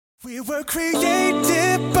We were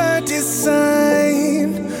created by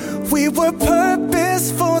design. We were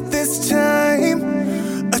purpose for this time.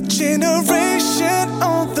 A generation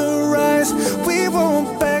on the rise. We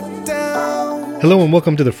won't back down. Hello and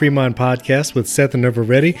welcome to the Free Mind Podcast with Seth and Never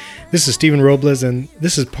Ready. This is Stephen Robles, and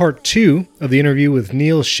this is part 2 of the interview with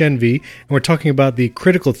Neil Shenvi, and we're talking about the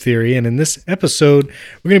critical theory. And in this episode,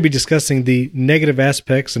 we're going to be discussing the negative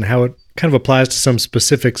aspects and how it kind of applies to some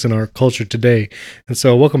specifics in our culture today. And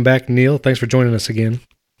so welcome back, Neil. Thanks for joining us again.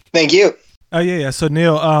 Thank you. So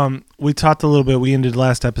Neil, we talked a little bit, we ended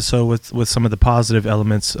last episode with some of the positive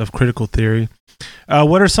elements of critical theory.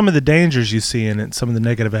 What are some of the dangers you see in it, some of the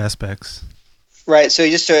negative aspects? Right. So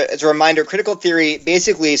just as a reminder, critical theory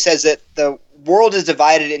basically says that the world is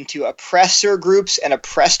divided into oppressor groups and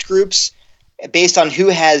oppressed groups based on who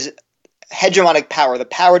has hegemonic power, the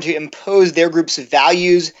power to impose their group's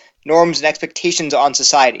values, norms, and expectations on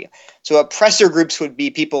society. So oppressor groups would be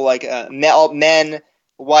people like men,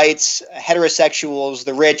 whites, heterosexuals,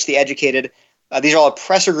 the rich, the educated. These are all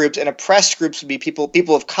oppressor groups, and oppressed groups would be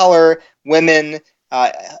people of color, women,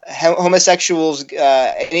 homosexuals,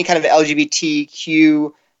 any kind of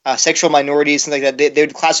LGBTQ, sexual minorities, things like that. They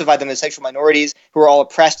would classify them as sexual minorities who are all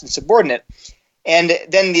oppressed and subordinate. And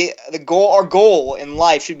then our goal in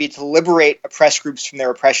life should be to liberate oppressed groups from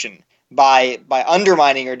their oppression by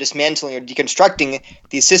undermining or dismantling or deconstructing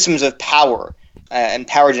these systems of power and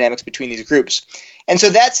power dynamics between these groups. And so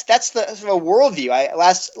that's the sort of a worldview.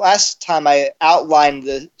 Last time I outlined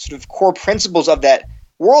the sort of core principles of that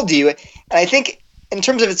worldview, and I think in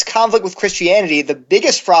terms of its conflict with Christianity, the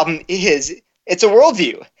biggest problem is it's a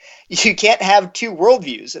worldview. You can't have two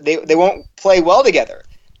worldviews; they won't play well together.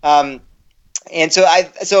 And this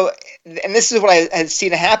is what I had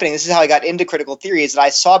seen happening. This is how I got into critical theory, is that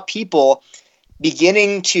I saw people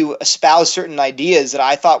beginning to espouse certain ideas that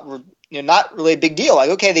I thought were not really a big deal. Like,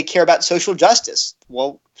 okay, they care about social justice.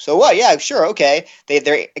 Well, so what? Yeah, sure, okay.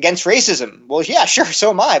 They're against racism. Well, yeah, sure,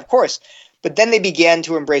 so am I, of course. But then they began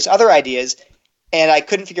to embrace other ideas, and I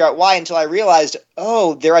couldn't figure out why until I realized,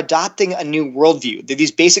 they're adopting a new worldview. They're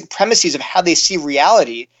these basic premises of how they see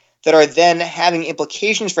reality that are then having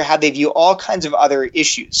implications for how they view all kinds of other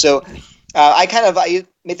issues. So I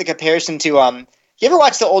made the comparison to you ever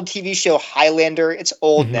watch the old TV show Highlander? It's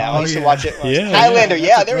old now. I used to watch it. Highlander.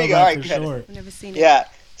 Yeah, there we go. All right, good. Sure. I've never seen it. Yeah.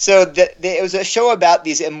 So it was a show about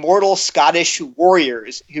these immortal Scottish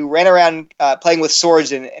warriors who ran around playing with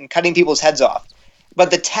swords and cutting people's heads off.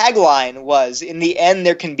 But the tagline was, "In the end,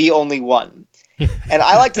 there can be only one." And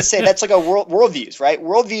I like to say that's like a worldviews, right?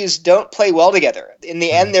 Worldviews don't play well together. In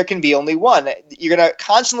the end, there can be only one. You're going to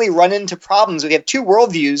constantly run into problems. If you have two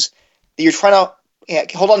worldviews that you're trying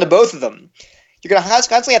to hold on to both of them, you're going to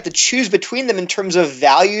constantly have to choose between them in terms of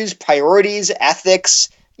values, priorities, ethics.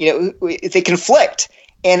 They conflict.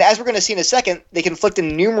 And as we're going to see in a second, they conflict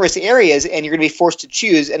in numerous areas, and you're going to be forced to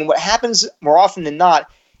choose. And what happens more often than not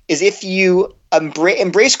is if you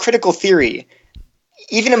embrace critical theory,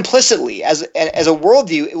 even implicitly as a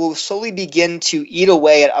worldview, it will slowly begin to eat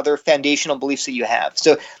away at other foundational beliefs that you have.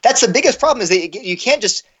 So that's the biggest problem, is that you can't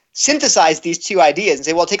just synthesize these two ideas and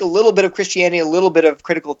say, well, take a little bit of Christianity, a little bit of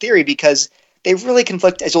critical theory, because they really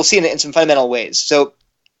conflict, as you'll see in some fundamental ways. So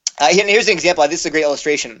here's an example. This is a great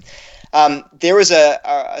illustration. There was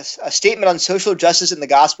a statement on social justice in the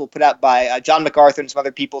gospel put out by John MacArthur, and some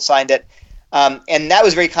other people signed it. And that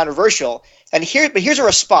was very controversial. But here's a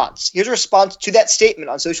response. Here's a response to that statement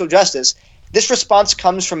on social justice. This response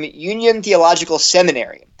comes from Union Theological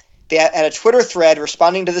Seminary. They had a Twitter thread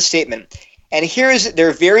responding to the statement. And here's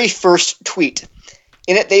their very first tweet.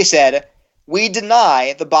 In it, they said, "We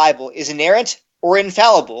deny the Bible is inerrant or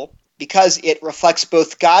infallible because it reflects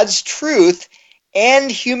both God's truth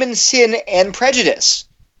and human sin and prejudice."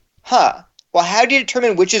 Well, how do you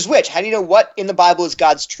determine which is which? How do you know what in the Bible is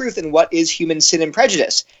God's truth and what is human sin and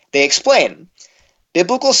prejudice? They explain,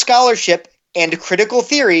 "Biblical scholarship and critical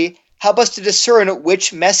theory help us to discern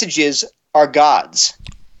which messages are God's."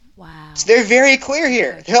 Wow. So they're very clear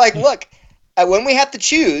here. They're like, look, when we have to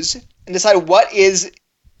choose and decide what is,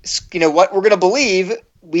 what we're going to believe,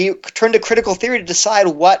 we turn to critical theory to decide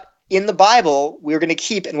what in the Bible we're going to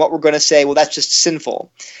keep and what we're going to say, well, that's just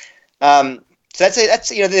sinful. So that's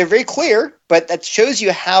they're very clear, but that shows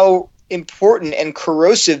you how important and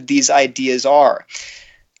corrosive these ideas are.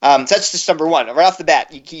 So that's just number one. Right off the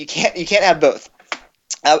bat, you can't have both.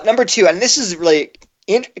 Number two, and this is really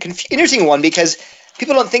interesting one because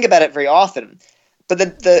people don't think about it very often. But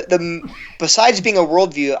the besides being a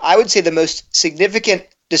worldview, I would say the most significant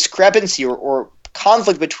discrepancy or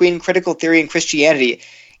conflict between critical theory and Christianity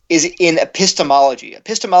is in epistemology.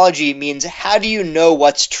 Epistemology means, how do you know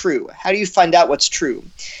what's true? How do you find out what's true?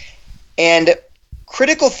 And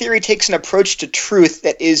critical theory takes an approach to truth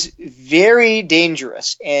that is very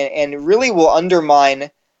dangerous and really will undermine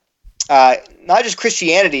not just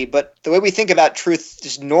Christianity, but the way we think about truth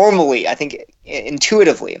just normally, I think,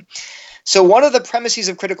 intuitively. So one of the premises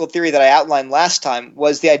of critical theory that I outlined last time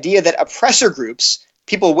was the idea that oppressor groups,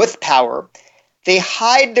 people with power, they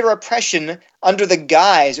hide their oppression under the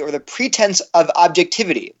guise or the pretense of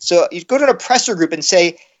objectivity. So you go to an oppressor group and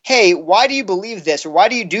say, hey, why do you believe this? Or why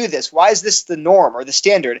do you do this? Why is this the norm or the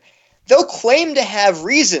standard? They'll claim to have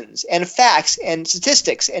reasons and facts and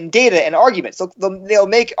statistics and data and arguments. They'll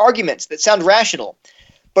make arguments that sound rational.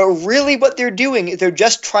 But really what they're doing is they're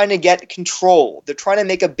just trying to get control. They're trying to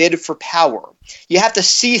make a bid for power. You have to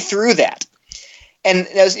see through that. And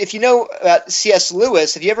if you know about C.S.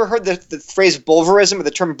 Lewis, have you ever heard the phrase bulverism or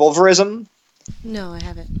the term bulverism? No, I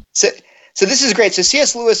haven't. So this is great. So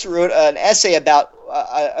C.S. Lewis wrote an essay about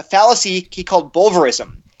a fallacy he called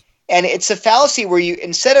bulverism. And it's a fallacy where you,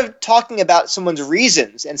 instead of talking about someone's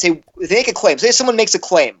reasons and say, they make a claim. Say someone makes a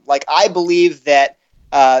claim, like I believe that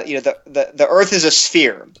the Earth is a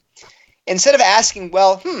sphere. Instead of asking,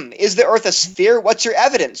 well, is the Earth a sphere? What's your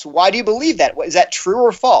evidence? Why do you believe that? Is that true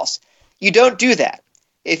or false? You don't do that.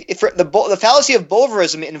 If the fallacy of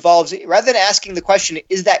bulverism involves, rather than asking the question,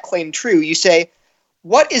 is that claim true, you say,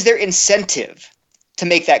 what is their incentive to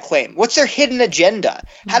make that claim? What's their hidden agenda?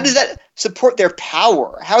 How does that support their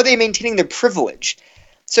power? How are they maintaining their privilege?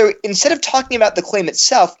 So instead of talking about the claim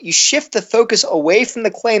itself, you shift the focus away from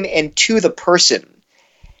the claim and to the person.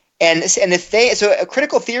 And so a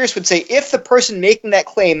critical theorist would say, if the person making that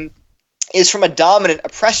claim is from a dominant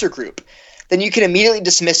oppressor group, then you can immediately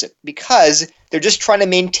dismiss it because they're just trying to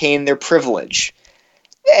maintain their privilege.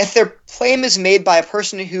 If their claim is made by a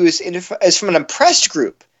person who is from an oppressed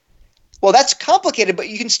group, well, that's complicated, but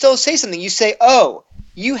you can still say something. You say, oh,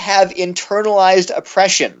 you have internalized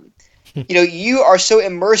oppression. You are so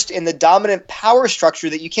immersed in the dominant power structure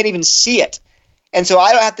that you can't even see it. And so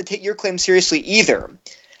I don't have to take your claim seriously either.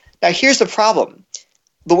 Now, here's the problem.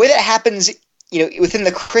 The way that happens within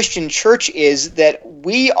the Christian church is that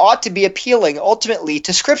we ought to be appealing ultimately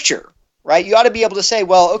to Scripture, right? You ought to be able to say,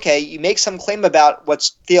 well, okay, you make some claim about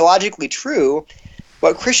what's theologically true.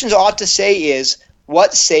 What Christians ought to say is,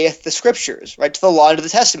 what saith the Scriptures, right? To the law and to the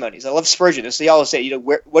testimonies. I love Spurgeon. So they always say,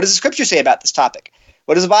 what does the Scripture say about this topic?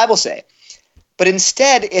 What does the Bible say? But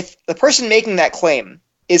instead, if the person making that claim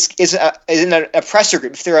is in an oppressor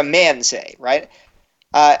group, if they're a man, say, right?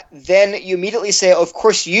 Then you immediately say, oh, of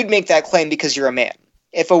course you'd make that claim because you're a man.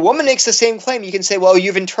 If a woman makes the same claim, you can say, well,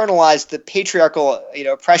 you've internalized the patriarchal,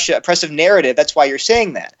 oppressive narrative. That's why you're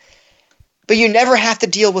saying that. But you never have to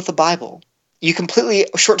deal with the Bible. You completely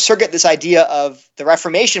short-circuit this idea of the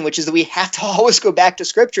Reformation, which is that we have to always go back to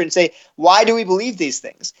Scripture and say, why do we believe these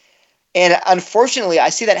things? And unfortunately, I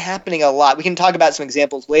see that happening a lot. We can talk about some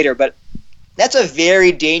examples later, but that's a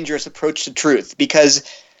very dangerous approach to truth because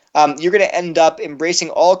you're going to end up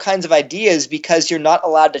embracing all kinds of ideas because you're not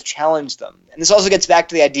allowed to challenge them. And this also gets back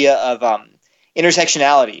to the idea of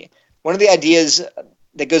intersectionality. One of the ideas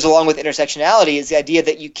that goes along with intersectionality is the idea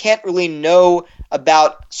that you can't really know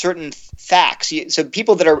about certain facts. So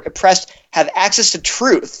people that are oppressed have access to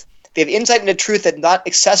truth. They have insight into truth that's not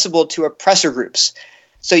accessible to oppressor groups.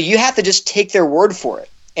 So you have to just take their word for it.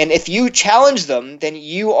 And if you challenge them, then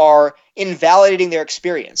you are invalidating their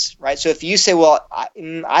experience, right? So if you say, well,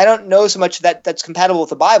 I don't know so much that's compatible with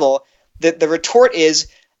the Bible, the retort is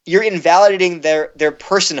you're invalidating their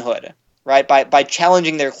personhood, right? By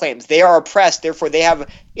challenging their claims. They are oppressed, therefore they have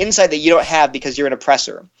insight that you don't have because you're an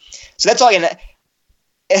oppressor. So that's all.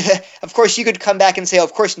 Of course, you could come back and say,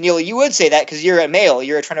 of course, Neil, you would say that because you're a male,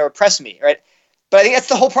 you're trying to oppress me, right? But I think that's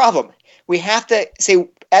the whole problem. We have to say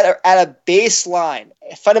at a baseline,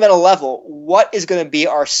 a fundamental level, what is going to be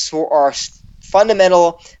our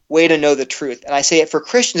fundamental way to know the truth? And I say it for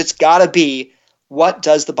Christians, it's got to be, what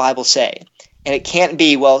does the Bible say? And it can't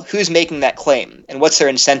be, well, who's making that claim and what's their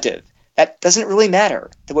incentive? That doesn't really matter.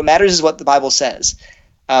 What matters is what the Bible says.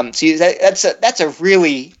 So that's a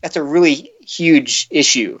really huge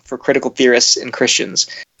issue for critical theorists and Christians.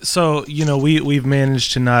 So, we've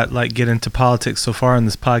managed to not get into politics so far in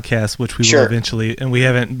this podcast, which we will eventually, and we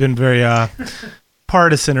haven't been very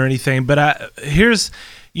partisan or anything. But here's,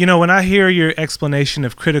 when I hear your explanation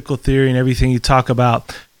of critical theory and everything you talk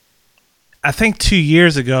about, I think 2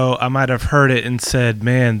 years ago I might have heard it and said,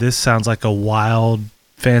 man, this sounds like a wild,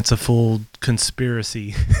 fanciful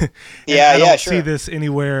conspiracy. I don't see this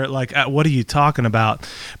anywhere. What are you talking about?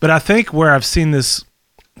 But I think where I've seen this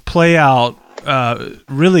play out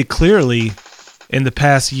really clearly in the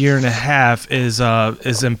past year and a half is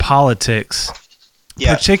in politics.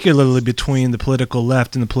 particularly between the political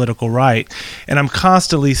left and the political right. And I'm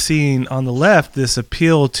constantly seeing on the left this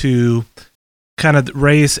appeal to kind of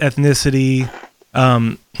race, ethnicity,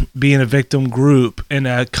 being a victim group, and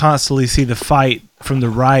I constantly see the fight from the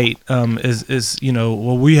right is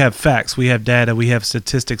well, we have facts, we have data, we have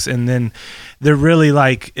statistics, and then they're really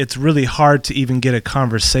like, it's really hard to even get a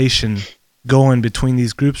conversation going between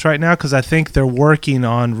these groups right now, because I think they're working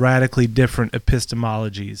on radically different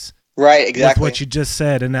epistemologies. Right, exactly. With what you just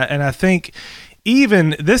said, and I think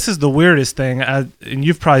even this is the weirdest thing, and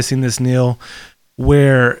you've probably seen this, Neil,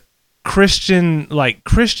 where Christian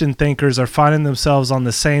thinkers are finding themselves on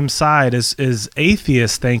the same side as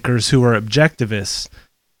atheist thinkers who are objectivists.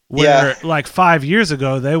 Where like 5 years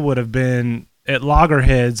ago they would have been at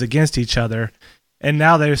loggerheads against each other, and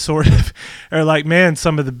now they sort of are like, man,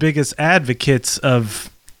 some of the biggest advocates of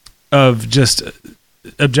just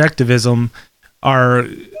objectivism are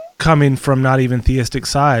coming from not even theistic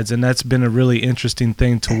sides, and that's been a really interesting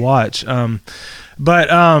thing to watch.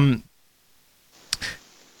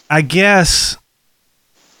 I guess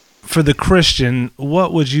for the Christian,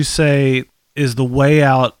 what would you say is the way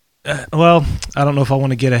out? Well, I don't know if I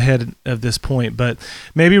want to get ahead of this point, but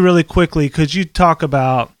maybe really quickly, could you talk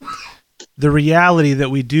about the reality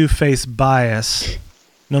that we do face bias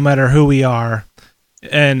no matter who we are,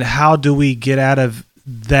 and how do we get out of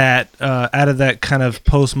that kind of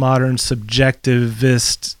postmodern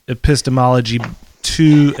subjectivist epistemology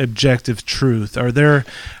to objective truth? Are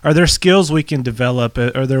there skills we can develop?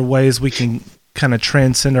 Are there ways we can kind of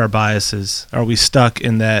transcend our biases? Are we stuck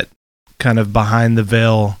in that kind of behind the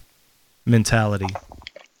veil mentality?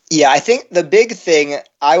 Yeah, I think the big thing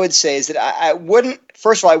I would say is that I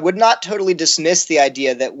would not totally dismiss the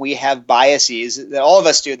idea that we have biases, that all of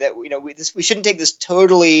us do, that we shouldn't take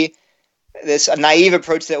this a naive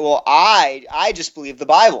approach that, well, I just believe the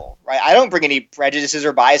Bible, right? I don't bring any prejudices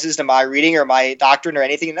or biases to my reading or my doctrine or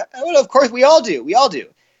anything. Well, of course, we all do.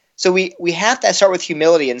 So we have to start with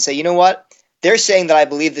humility and say, you know what? They're saying that I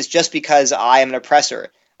believe this just because I am an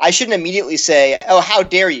oppressor. I shouldn't immediately say, oh, how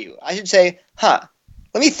dare you? I should say, let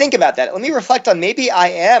me think about that. Let me reflect on, maybe I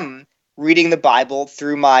am reading the Bible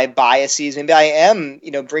through my biases. Maybe I am,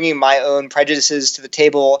 bringing my own prejudices to the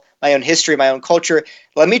table, my own history, my own culture.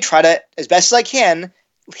 Let me try to, as best as I can,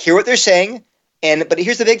 hear what they're saying. But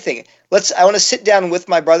here's the big thing. I want to sit down with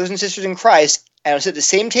my brothers and sisters in Christ, and I want to sit at the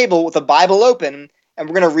same table with the Bible open, and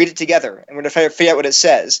we're going to read it together, and we're going to figure out what it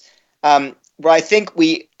says. What I think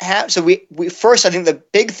we have, so we first, I think the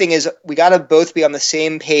big thing is we got to both be on the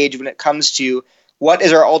same page when it comes to what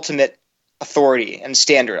is our ultimate authority and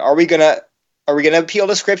standard. Are we gonna appeal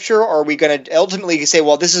to Scripture, or are we gonna ultimately say,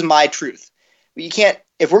 well, this is my truth? You can't.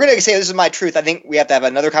 If we're gonna say this is my truth, I think we have to have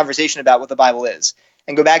another conversation about what the Bible is,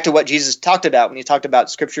 and go back to what Jesus talked about when he talked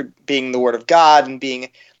about Scripture being the Word of God and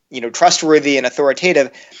being, trustworthy and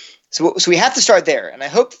authoritative. So we have to start there, and I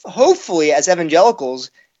hopefully, as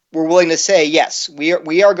evangelicals, we're willing to say, yes, we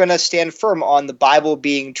are going to stand firm on the Bible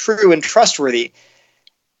being true and trustworthy.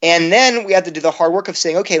 And then we have to do the hard work of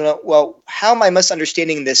saying, okay, well, how am I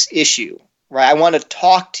misunderstanding this issue? Right? I want to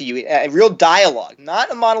talk to you, a real dialogue,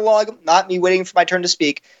 not a monologue, not me waiting for my turn to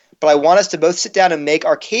speak, but I want us to both sit down and make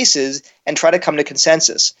our cases and try to come to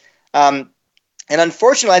consensus. And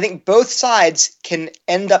unfortunately, I think both sides can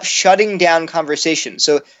end up shutting down conversation.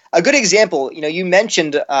 So a good example, you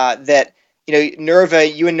mentioned that,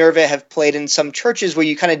 you and Nerva have played in some churches where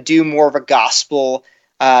you kind of do more of a gospel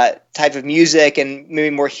type of music and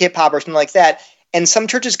maybe more hip hop or something like that. And some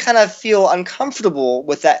churches kind of feel uncomfortable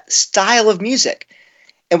with that style of music.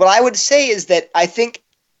 And what I would say is that I think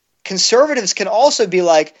conservatives can also be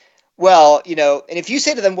like, well, and if you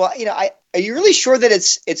say to them, well, are you really sure that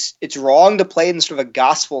it's wrong to play in sort of a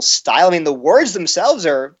gospel style? I mean, the words themselves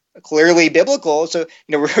are clearly biblical. So,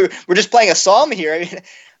 we're just playing a psalm here.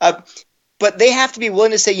 But they have to be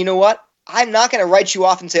willing to say, you know what? I'm not going to write you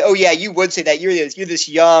off and say, oh yeah, you would say that. You're this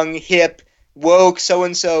young, hip, woke,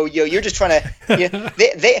 so-and-so. You're just trying to,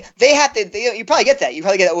 they have to, you probably get that. You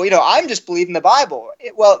probably get that. Well, I'm just believing the Bible.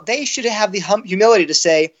 Well, they should have the humility to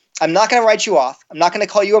say, I'm not going to write you off. I'm not going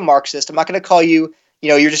to call you a Marxist. I'm not going to call you,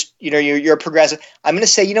 you're just, you're a progressive. I'm going to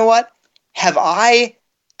say, you know what? Have I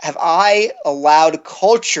allowed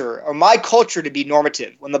culture or my culture to be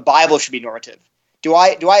normative when the Bible should be normative? Do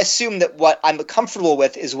I assume that what I'm comfortable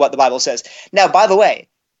with is what the Bible says? Now, by the way,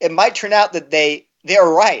 it might turn out that they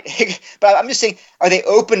are right. But I'm just saying, are they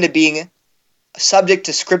open to being subject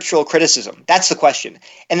to scriptural criticism? That's the question.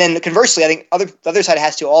 And then conversely, I think the other side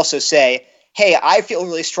has to also say, hey, I feel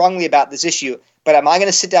really strongly about this issue, but am I going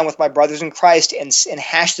to sit down with my brothers in Christ and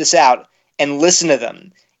hash this out and listen to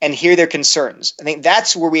them and hear their concerns. I think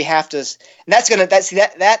that's where we have to, and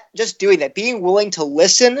that just doing that, being willing to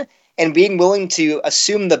listen and being willing to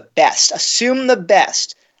assume the best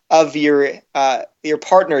of your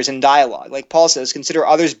partners in dialogue. Like Paul says, consider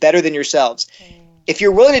others better than yourselves. If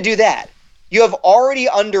you're willing to do that, you have already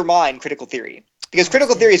undermined critical theory, because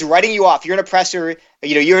critical theory is writing you off. You're an oppressor,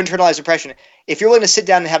 you're internalized oppression. If you're willing to sit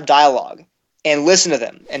down and have dialogue and listen to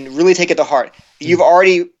them and really take it to heart, you've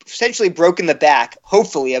already essentially broken the back,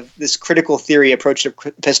 hopefully, of this critical theory approach to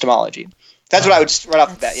epistemology. That's what I would just right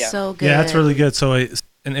off the bat. Yeah. So good. Yeah, that's really good. So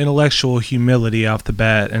an intellectual humility off the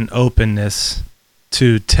bat, and openness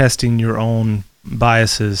to testing your own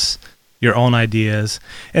biases, your own ideas.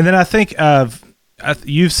 And then I think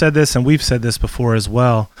you've said this and we've said this before as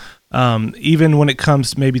well. Even when it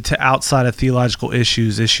comes maybe to outside of theological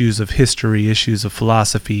issues of history, issues of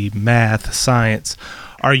philosophy, math, science,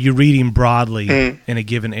 are you reading broadly in a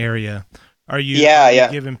given area? Are you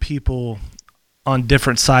giving people on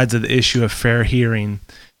different sides of the issue a fair hearing,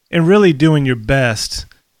 and really doing your best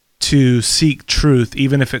to seek truth,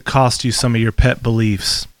 even if it costs you some of your pet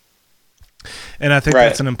beliefs? And I think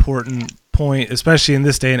that's an important point, especially in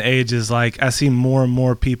this day and age, is like I see more and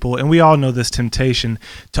more people, and we all know this temptation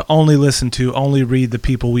to only read the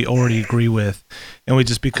people we already agree with, and we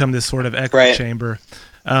just become this sort of echo chamber.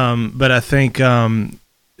 But I think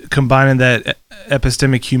combining that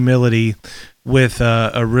epistemic humility with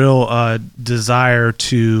a real desire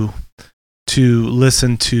to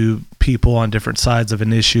listen to people on different sides of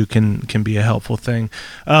an issue can be a helpful thing.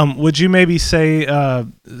 Would you maybe say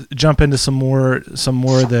jump into some more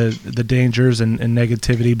of the dangers and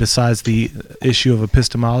negativity besides the issue of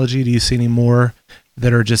epistemology? Do you see any more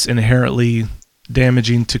that are just inherently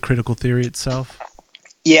damaging to critical theory itself?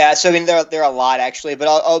 Yeah, so I mean there are a lot actually, but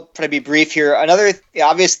I'll try to be brief here. Another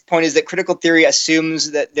obvious point is that critical theory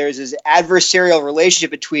assumes that there's this adversarial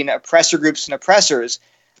relationship between oppressor groups and oppressors.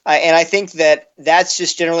 And I think that that's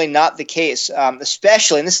just generally not the case,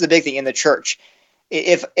 especially, and this is the big thing, in the church.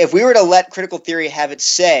 If we were to let critical theory have its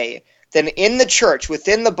say, then in the church,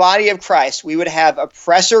 within the body of Christ, we would have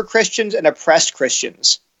oppressor Christians and oppressed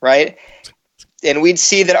Christians, right? And we'd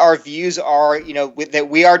see that our views are, that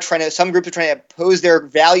we are some groups are trying to impose their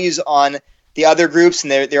values on the other groups,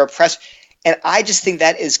 and they're oppressed. And I just think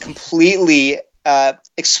that is completely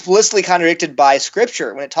explicitly contradicted by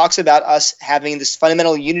Scripture when it talks about us having this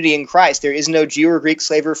fundamental unity in Christ. There is no Jew or Greek,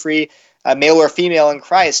 slave or free, male or female in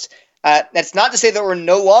Christ. That's not to say that we're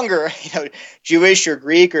no longer Jewish or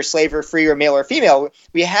Greek or slave or free or male or female.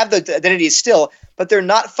 We have the identities still, but they're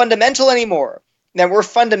not fundamental anymore. Now we're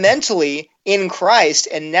fundamentally in Christ,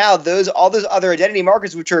 and now all those other identity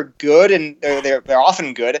markers, which are good, and they're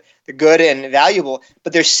often good, they're good and valuable,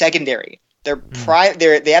 but they're secondary. They're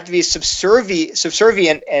they have to be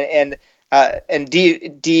subservient and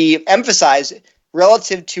de-emphasized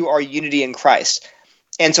relative to our unity in Christ.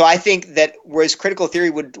 And so I think that whereas critical theory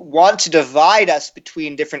would want to divide us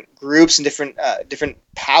between different groups and different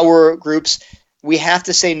power groups, we have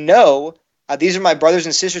to say no. These are my brothers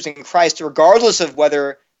and sisters in Christ, regardless of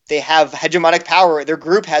whether they have hegemonic power. Their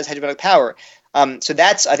group has hegemonic power. So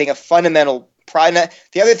that's, I think, a fundamental pride.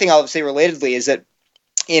 The other thing I'll say relatedly is that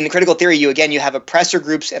in critical theory, you have oppressor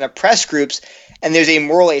groups and oppressed groups, and there's a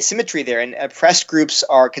moral asymmetry there. And oppressed groups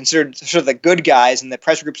are considered sort of the good guys, and the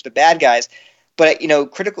oppressor groups are the bad guys. But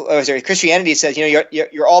Christianity says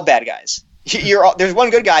you're all bad guys. There's one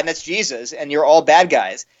good guy, and that's Jesus, and you're all bad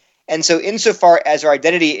guys. And so insofar as our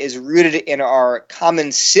identity is rooted in our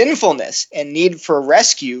common sinfulness and need for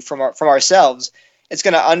rescue from ourselves, it's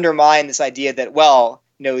going to undermine this idea that,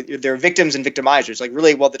 there are victims and victimizers. Like,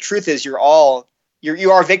 really, the truth is you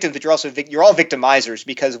are victims, but you're all victimizers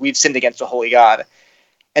because we've sinned against a holy God.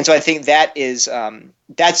 And so I think that is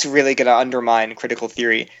that's really going to undermine critical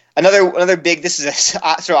theory. Another big, this is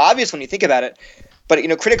sort of obvious when you think about it, but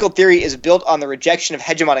critical theory is built on the rejection of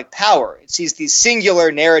hegemonic power. It sees these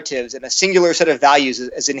singular narratives and a singular set of values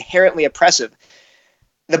as inherently oppressive.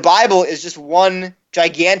 The Bible is just one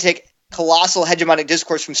gigantic, colossal hegemonic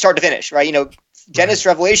discourse from start to finish, right? Genesis,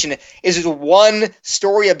 Revelation is just one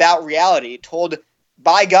story about reality told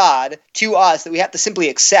by God to us that we have to simply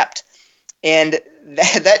accept. And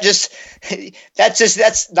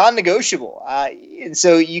that's non-negotiable. And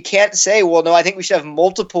so you can't say, I think we should have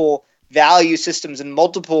multiple value systems and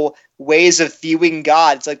multiple ways of viewing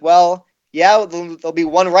God. It's like, there'll be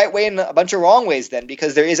one right way and a bunch of wrong ways then,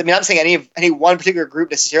 because there is, I'm not saying any one particular group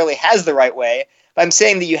necessarily has the right way, but I'm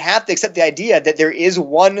saying that you have to accept the idea that there is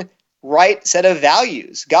one right set of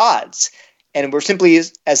values, God's, and we're simply,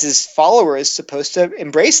 as his followers, supposed to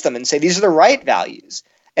embrace them and say, these are the right values.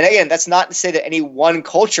 And again, that's not to say that any one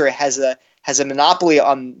culture has a monopoly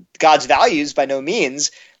on God's values, by no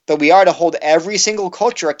means, but we are to hold every single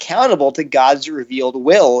culture accountable to God's revealed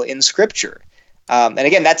will in Scripture. And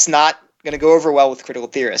again, that's not going to go over well with critical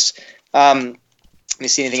theorists. Let me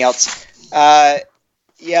see anything else.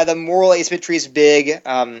 The moral asymmetry is big.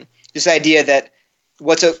 This idea that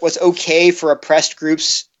what's okay for oppressed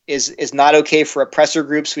groups is not okay for oppressor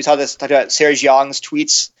groups. We talked about Serge Young's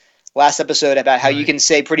tweets last episode about how you can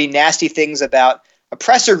say pretty nasty things about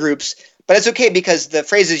oppressor groups, but it's okay because the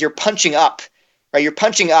phrase is you're punching up, right? You're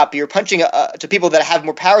punching to people that have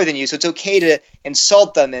more power than you. So it's okay to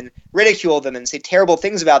insult them and ridicule them and say terrible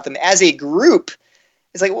things about them as a group.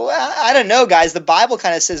 It's like, well, I don't know, guys. The Bible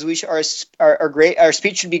kind of says our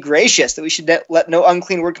speech should be gracious, that we should let no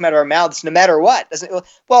unclean word come out of our mouths, no matter what.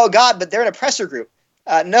 Well, God, but they're an oppressor group.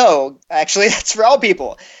 No, actually, that's for all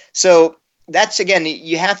people. So that's, again,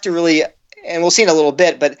 you have to really, and we'll see in a little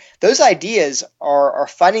bit, but those ideas are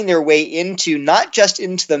finding their way into, not just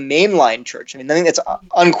into the mainline church. I mean, I think that's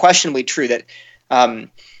unquestionably true that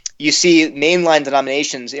you see mainline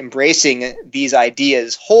denominations embracing these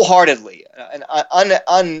ideas wholeheartedly and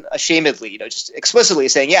unashamedly, just explicitly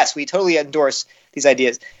saying, yes, we totally endorse these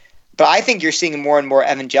ideas. But I think you're seeing more and more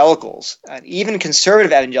evangelicals, even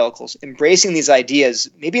conservative evangelicals, embracing these ideas,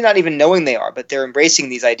 maybe not even knowing they are, but they're embracing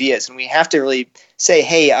these ideas. And we have to really say,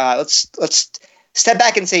 hey, let's step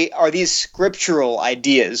back and say, are these scriptural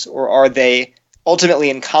ideas, or are they ultimately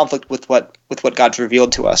in conflict with what God's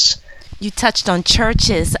revealed to us? You touched on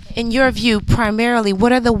churches. In your view, primarily,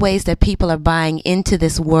 what are the ways that people are buying into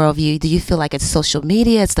this worldview? Do you feel like it's social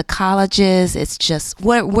media, it's the colleges, it's just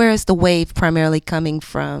where is the wave primarily coming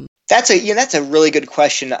from? That's a really good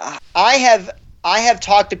question. I have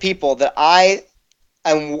talked to people that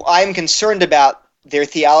I'm concerned about their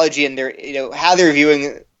theology and their how they're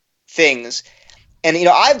viewing things, and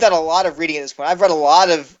I've done a lot of reading at this point. I've read a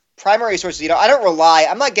lot of primary sources.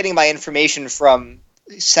 I'm not getting my information from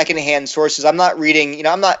secondhand sources. I'm not reading,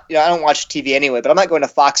 I don't watch TV anyway, but I'm not going to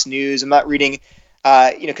Fox News. I'm not reading,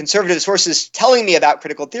 conservative sources telling me about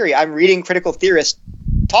critical theory. I'm reading critical theorists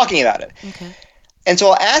talking about it. Okay. And so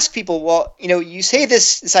I'll ask people, well, you say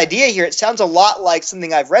this idea here, it sounds a lot like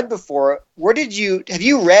something I've read before. Have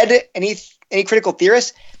you read any critical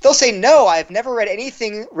theorists? They'll say, no, I've never read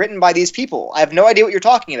anything written by these people. I have no idea what you're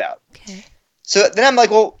talking about. Okay. So then I'm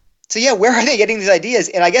like, well, so yeah, where are they getting these ideas?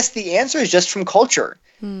 And I guess the answer is just from culture,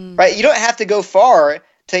 right? You don't have to go far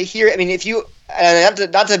to hear. I mean, if you, I'm not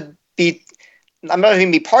going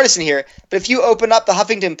to be partisan here, but if you open up the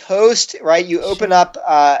Huffington Post, right, you open up,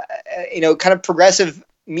 kind of progressive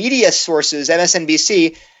media sources,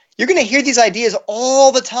 MSNBC, you're going to hear these ideas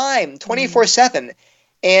all the time, 24/7,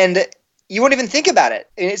 and you won't even think about it.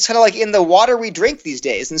 And it's kind of like in the water we drink these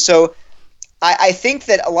days. And so I think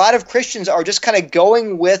that a lot of Christians are just kind of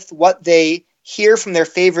going with what they hear from their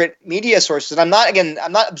favorite media sources. And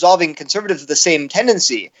I'm not absolving conservatives of the same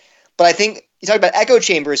tendency, but I think you talk about echo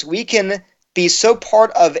chambers. We can be so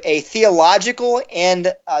part of a theological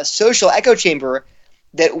and social echo chamber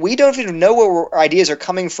that we don't even know where our ideas are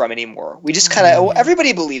coming from anymore. We just kind of,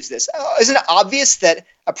 everybody believes this. Isn't it obvious that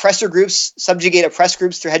oppressor groups subjugate oppressed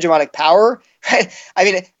groups through hegemonic power? Right? I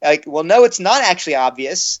mean, no, it's not actually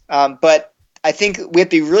obvious, but I think we have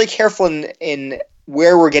to be really careful in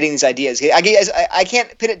where we're getting these ideas. I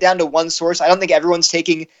can't pin it down to one source. I don't think everyone's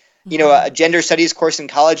taking, a gender studies course in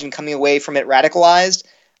college and coming away from it radicalized.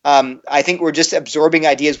 I think we're just absorbing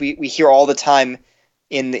ideas we hear all the time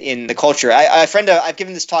in the culture. I've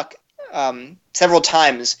given this talk several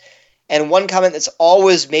times, and one comment that's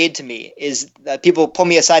always made to me is that people pull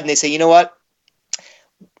me aside and they say, you know what?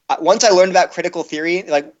 Once I learned about critical theory,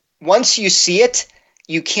 like once you see it,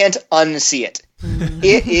 you can't unsee it.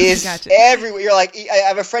 It is everywhere. You're like, I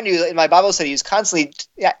have a friend who in my Bible study who's constantly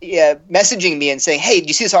messaging me and saying, "Hey, do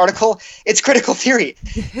you see this article? It's critical theory,"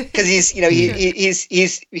 because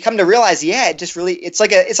he's become to realize, it just really it's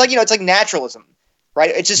like naturalism,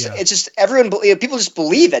 right? It's just everyone people just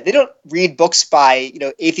believe it. They don't read books by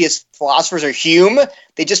atheist philosophers or Hume.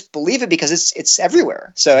 They just believe it because it's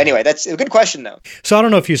everywhere. So anyway, that's a good question though. So I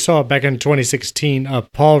don't know if you saw back in 2016,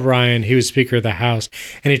 Paul Ryan, he was Speaker of the House,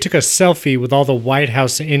 and he took a selfie with all the White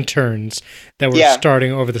House interns that were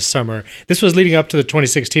starting over the summer. This was leading up to the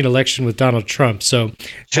 2016 election with Donald Trump, so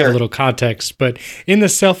have a little context. But in the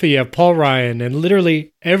selfie, you have Paul Ryan, and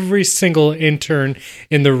literally every single intern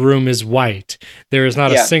in the room is white. There is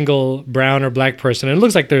not a single brown or black person. And it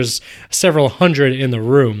looks like there's several hundred in the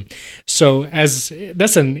room. So that's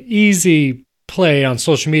an easy play on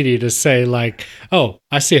social media to say like, oh,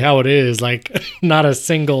 I see how it is, like not a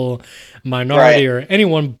single minority or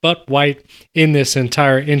anyone but white in this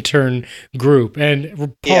entire intern group.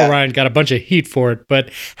 And Paul Ryan got a bunch of heat for it,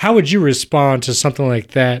 but how would you respond to something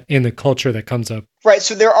like that in the culture that comes up? Right.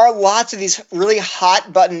 So there are lots of these really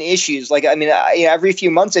hot button issues. Like, I mean, every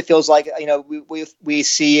few months it feels like, we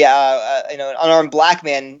see, an unarmed black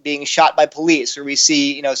man being shot by police, or we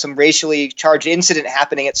see, some racially charged incident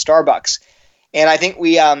happening at Starbucks. And I think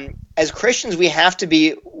we, as Christians, we have to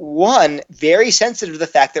be, one, very sensitive to the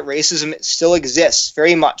fact that racism still exists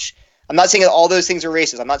very much. I'm not saying that all those things are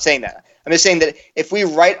racist. I'm not saying that. I'm just saying that if we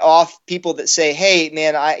write off people that say, "Hey,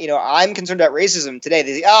 man, I'm concerned about racism today,"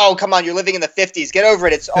 they say, "Oh, come on, you're living in the '50s. Get over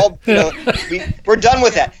it. It's all, we're done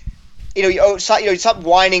with that." Stop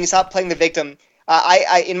whining, stop playing the victim.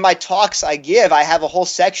 I in my talks I have a whole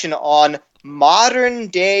section on modern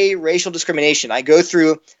day racial discrimination. I go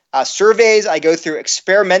through surveys. I go through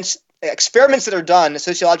experiments that are done,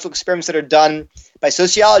 sociological experiments that are done by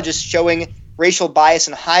sociologists showing racial bias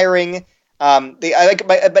in hiring.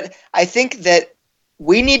 But I think that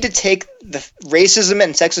we need to take the racism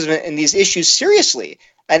and sexism and these issues seriously,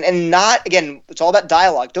 and not, again, it's all about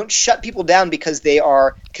dialogue. Don't shut people down because they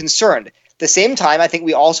are concerned. At the same time, I think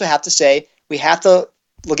we also have to say we have to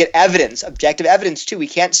look at evidence, objective evidence too. We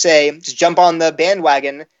can't say just jump on the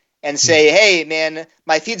bandwagon and say, "Hey, man,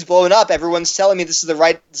 my feed's blowing up. Everyone's telling me this is the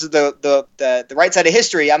right right side of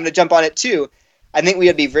history. I'm going to jump on it too." I think we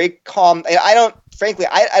would be very calm. I don't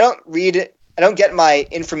get my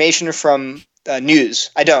information from news.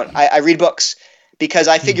 I don't. I read books because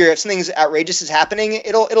I figure if something's outrageous is happening,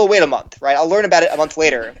 it'll wait a month, right? I'll learn about it a month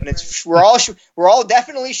later, and we're all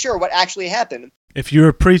definitely sure what actually happened. If you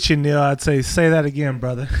were preaching, Neil, I'd say that again,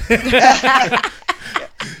 brother.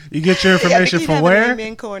 You get your information from where?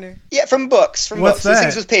 Yeah, from books. What's that?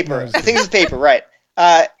 Things with paper. Things with paper, right?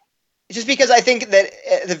 Just because I think that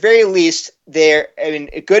at the very least,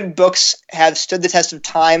 good books have stood the test of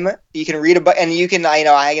time. You can read a book, and you can, I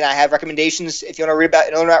have recommendations if you want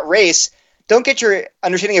to learn about race. Don't get your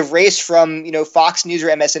understanding of race from, Fox News or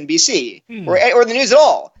MSNBC or the news at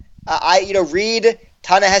all. Read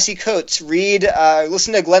Ta-Nehisi Coates.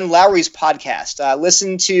 Listen to Glenn Lowry's podcast.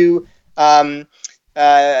 Listen to, I'm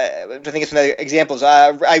trying to think of some other examples.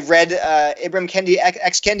 I read Ibram Kendi,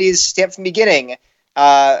 ex-Kendi's Stamped from the Beginning.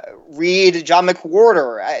 Read John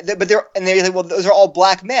McWhorter, but they say, well, those are all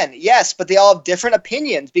black men. Yes, but they all have different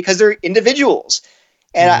opinions because they're individuals.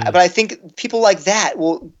 And but I think people like that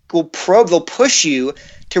will probe. They'll push you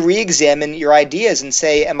to re-examine your ideas and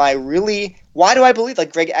say, "Am I really? Why do I believe?"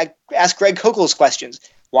 Like ask Greg Koukls questions.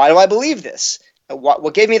 Why do I believe this?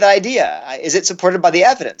 What gave me that idea? Is it supported by the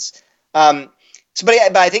evidence? But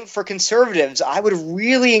I think for conservatives, I would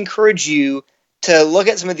really encourage you to look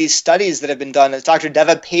at some of these studies that have been done. As Dr.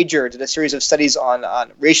 Deva Pager did a series of studies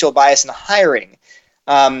on racial bias in hiring,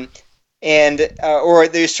 or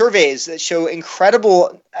there's surveys that show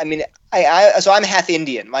incredible. I mean, so I'm half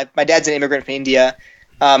Indian. My dad's an immigrant from India,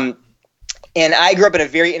 and I grew up in a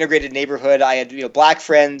very integrated neighborhood. I had black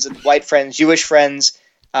friends, white friends, Jewish friends.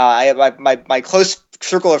 I have my close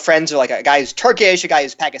circle of friends are like a guy who's Turkish, a guy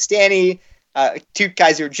who's Pakistani, two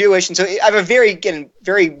guys who are Jewish, and so I have a very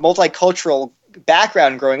multicultural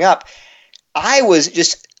background growing up. I was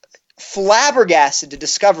just flabbergasted to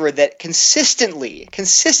discover that consistently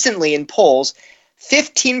in polls,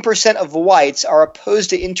 15% of whites are opposed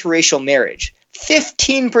to interracial marriage.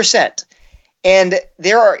 15%. And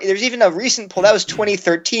there's even a recent poll, that was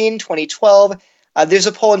 2013, 2012. There's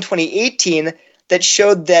a poll in 2018 that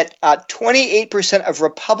showed that 28% of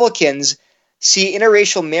Republicans see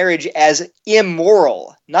interracial marriage as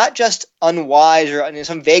immoral, not just unwise or in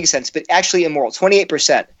some vague sense, but actually immoral.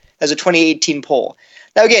 28%. That's a 2018 poll.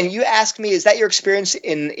 Now, again, you ask me, is that your experience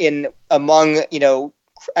in among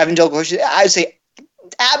evangelical Christians? I would say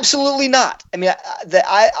absolutely not. I mean,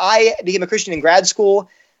 I became a Christian in grad school.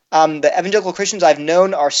 The evangelical Christians I've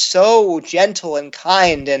known are so gentle and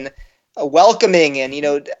kind and welcoming, and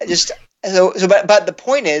But the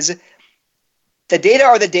point is, the data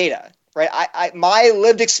are the data. Right, my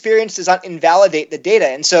lived experience does not invalidate the data,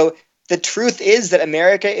 and so the truth is that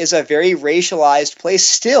America is a very racialized place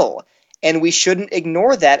still, and we shouldn't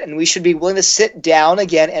ignore that, and we should be willing to sit down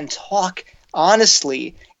again and talk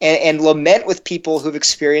honestly and lament with people who've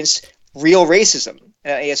experienced real racism.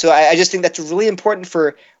 So I just think that's really important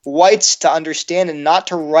for whites to understand and not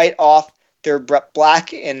to write off their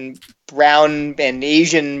black and brown and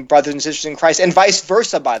Asian brothers and sisters in Christ, and vice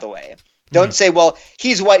versa, by the way. Don't say, well,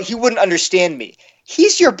 he's white, he wouldn't understand me.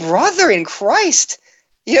 He's your brother in Christ.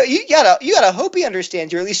 You gotta hope he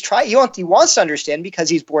understands, or at least try. He wants to understand because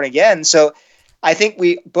he's born again. So I think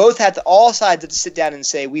we both had to, all sides had to sit down and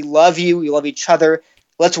say, we love you, we love each other.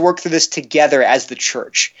 Let's work through this together as the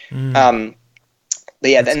church. But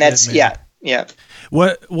yeah, that's good, yeah.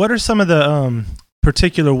 What are some of the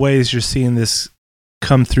particular ways you're seeing this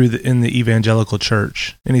come through in the evangelical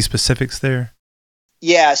church? Any specifics there?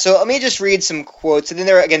 Yeah, so let me just read some quotes. And then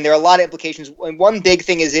there are a lot of implications. And one big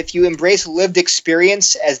thing is if you embrace lived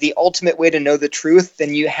experience as the ultimate way to know the truth,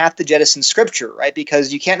 then you have to jettison Scripture, right?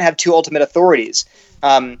 Because you can't have two ultimate authorities.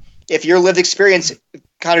 If your lived experience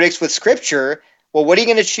contradicts with Scripture, well, what are you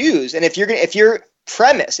going to choose? And if your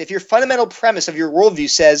fundamental premise of your worldview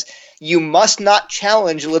says you must not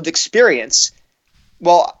challenge lived experience,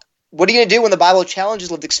 well, what are you going to do when the Bible challenges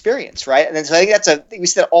lived experience, right? And then so I think we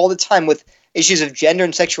see that all the time with issues of gender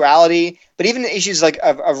and sexuality, but even issues like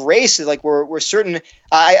of race, like we're certain.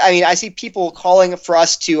 I mean, I see people calling for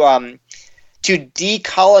us to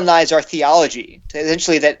decolonize our theology.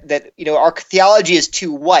 Essentially, that our theology is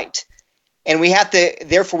too white, and we have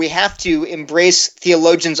to embrace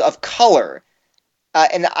theologians of color.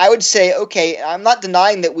 And I would say, okay, I'm not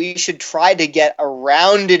denying that we should try to get a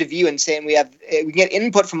rounded view and saying we get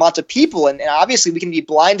input from lots of people, and obviously we can be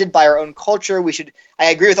blinded by our own culture. I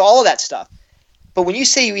agree with all of that stuff. But when you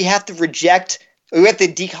say we have to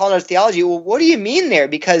decolonize theology, well, what do you mean there?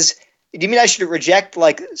 Because do you mean I should reject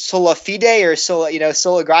like sola fide or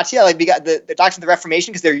sola gratia, like we got the doctrine of the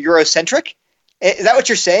Reformation because they're Eurocentric? Is that what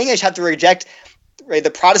you're saying? I should have to reject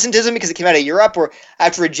the Protestantism because it came out of Europe, or I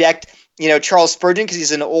have to reject Charles Spurgeon because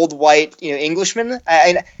he's an old white Englishman?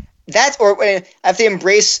 I have to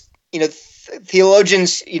embrace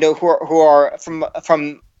theologians who are from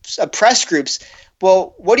oppressed groups.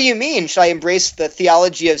 Well, what do you mean? Should I embrace the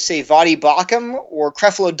theology of, say, Voddie Baucham or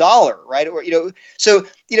Creflo Dollar, right? Or so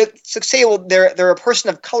say, well, they're a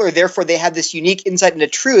person of color, therefore they have this unique insight into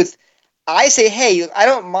truth. I say, hey,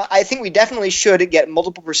 I think we definitely should get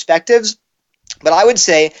multiple perspectives, but I would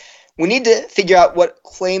say we need to figure out what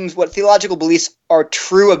theological beliefs are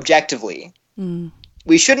true objectively.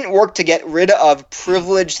 We shouldn't work to get rid of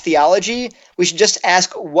privileged theology. We should just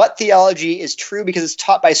ask what theology is true because it's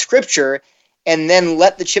taught by Scripture, and then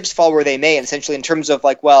let the chips fall where they may, essentially in terms of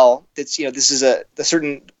like, well, it's this is a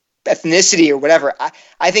certain ethnicity or whatever.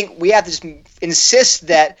 I think we have to just insist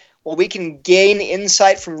that while we can gain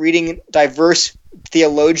insight from reading diverse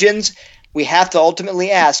theologians, we have to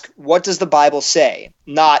ultimately ask, what does the Bible say?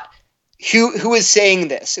 Not who is saying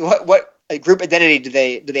this? What group identity do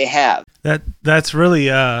they have? That's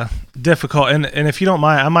really difficult. And if you don't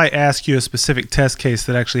mind, I might ask you a specific test case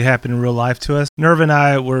that actually happened in real life to us. Nerva and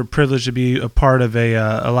I were privileged to be a part of a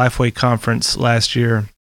Lifeway conference last year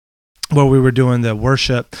where we were doing the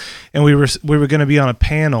worship, and we were going to be on a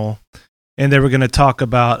panel, and they were going to talk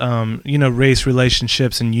about race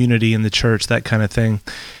relationships and unity in the church, that kind of thing.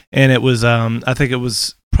 And it was I think it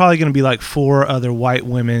was probably going to be like 4 other white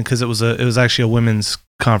women, because it was actually a women's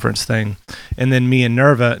conference thing, and then me and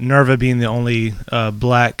Nerva being the only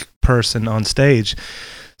black person on stage.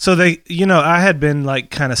 So I had been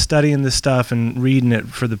like kind of studying this stuff and reading it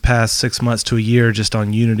for the past 6 months to a year just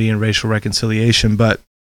on unity and racial reconciliation, but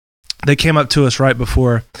they came up to us right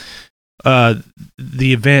before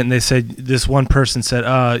the event, and they said, this one person said,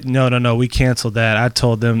 no, we canceled that. I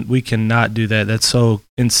told them we cannot do that. That's so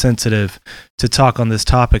insensitive to talk on this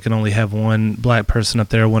topic and only have one black person up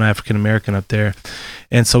there, one African American up there.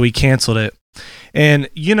 And so we canceled it. And,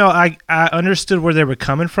 I understood where they were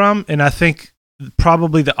coming from, and I think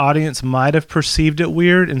probably the audience might have perceived it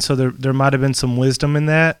weird, and so there might have been some wisdom in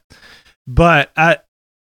that. But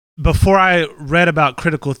before I read about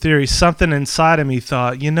critical theory, something inside of me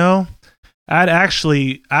thought, I had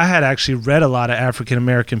actually read a lot of African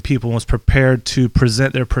American people and was prepared to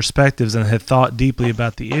present their perspectives and had thought deeply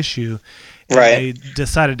about the issue. And right. They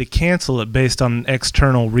decided to cancel it based on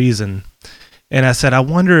external reason. And I said, I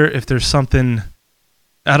wonder if there's something,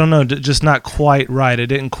 I don't know, just not quite right. It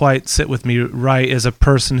didn't quite sit with me right as a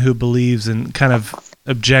person who believes in kind of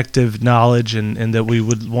objective knowledge and that we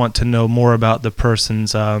would want to know more about the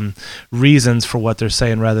person's reasons for what they're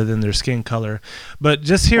saying rather than their skin color. But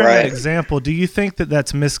just hearing that example, do you think that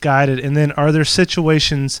that's misguided? And then are there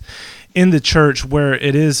situations in the church where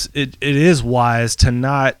it is wise to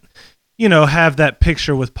not, have that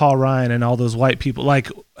picture with Paul Ryan and all those white people?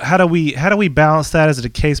 Like, how do we balance that? Is it a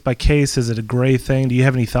case by case? Is it a gray thing? Do you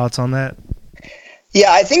have any thoughts on that?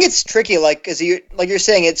 Yeah, I think it's tricky, because you're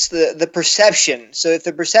saying, it's the perception. So if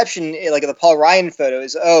the perception, like the Paul Ryan photo,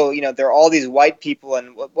 is there are all these white people,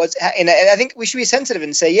 and and I think we should be sensitive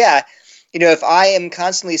and say, if I am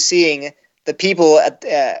constantly seeing the people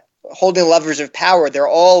holding levers of power, they're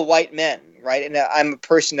all white men, right? And I'm a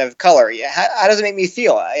person of color. How does it make me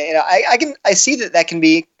feel? I see that can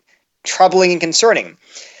be troubling and concerning.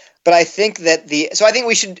 But I think that I think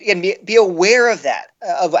we should again be aware of that,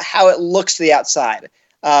 of how it looks to the outside.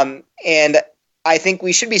 And I think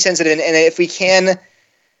we should be sensitive. And if we can,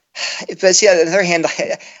 but see, on the other hand,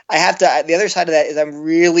 I have to. The other side of that is I'm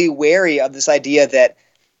really wary of this idea that,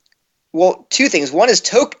 well, two things. One is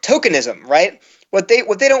tokenism, right?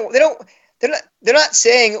 They're not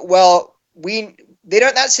saying, well, we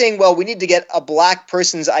need to get a black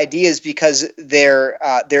person's ideas because they're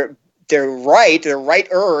right, they're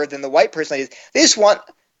righter than the white person's ideas. They just want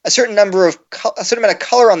a certain amount of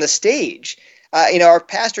color on the stage. Our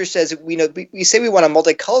pastor says we say we want a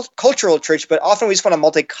multicultural church, but often we just want a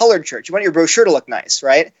multicolored church. You want your brochure to look nice,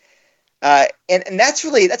 right? And that's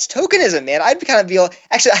tokenism, man. I'd kind of feel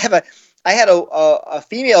actually. I had a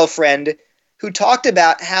female friend who talked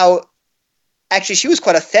about how actually she was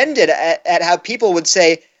quite offended at how people would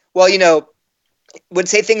say, well, would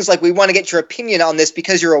say things like, we want to get your opinion on this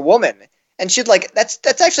because you're a woman. And she'd like,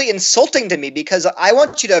 that's actually insulting to me because I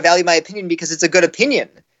want you to value my opinion because it's a good opinion,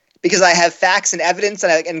 because I have facts and evidence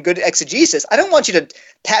and good exegesis. I don't want you to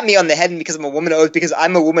pat me on the head because I'm a woman or because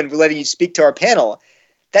I'm a woman letting you speak to our panel.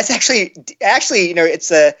 That's actually,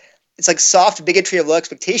 it's like soft bigotry of low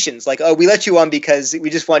expectations. Like, oh, we let you on because we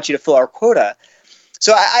just want you to fill our quota.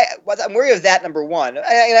 So I'm wary of that, number one.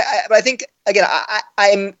 But I think, again,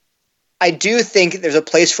 I do think there's a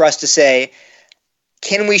place for us to say,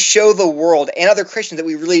 can we show the world and other Christians that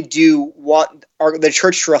we really do want the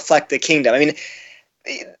church to reflect the kingdom? I mean,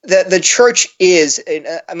 the church is, and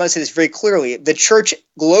I'm going to say this very clearly, the church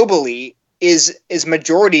globally is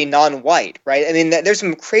majority non-white, right? I mean, there's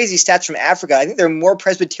some crazy stats from Africa. I think there are more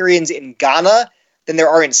Presbyterians in Ghana than there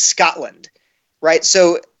are in Scotland, right?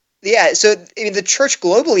 So, yeah, I mean, the church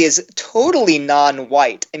globally is totally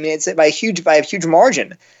non-white. I mean, it's by a huge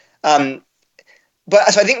margin. But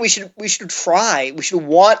so I think we should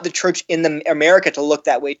want the church in America to look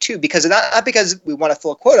that way too, because not because we want to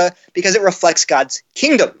fill a quota, because it reflects God's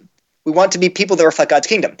kingdom. We want to be people that reflect God's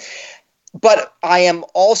kingdom. But I am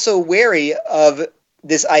also wary of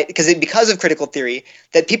this, because of critical theory,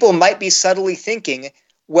 that people might be subtly thinking,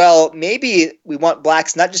 well, maybe we want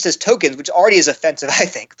blacks not just as tokens, which already is offensive, I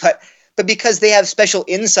think, but because they have special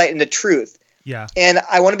insight into truth. Yeah. And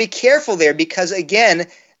I want to be careful there because, again,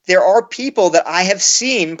 there are people that I have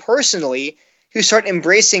seen personally who start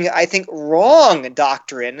embracing, I think, wrong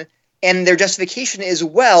doctrine, and their justification is,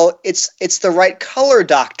 well, it's the right color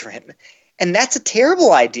doctrine. And that's a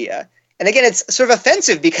terrible idea. And again, it's sort of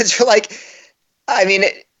offensive because you're like, I mean,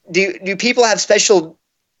 do people have special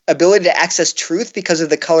ability to access truth because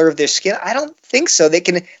of the color of their skin? I don't think so.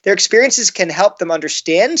 Their experiences can help them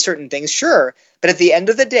understand certain things, sure. But at the end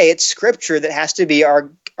of the day, it's Scripture that has to be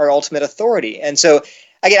our ultimate authority. And so,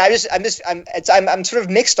 again, I'm sort of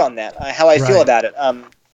mixed on that, how I feel about it.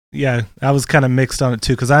 Yeah, I was kind of mixed on it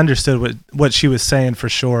too, because I understood what she was saying for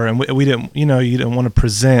sure, and we didn't, you didn't want to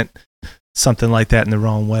present something like that in the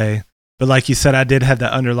wrong way. But like you said, I did have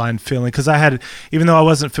that underlying feeling, because even though I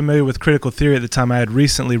wasn't familiar with critical theory at the time, I had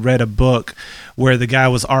recently read a book where the guy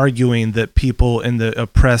was arguing that people in the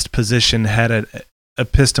oppressed position had an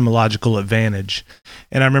epistemological advantage,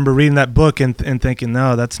 and I remember reading that book and thinking,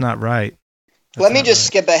 no, that's not right. Let me just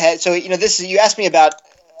skip ahead. So, you asked me about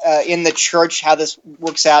in the church how this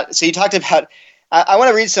works out. So you talked about. I want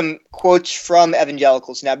to read some quotes from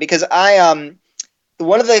evangelicals now, because some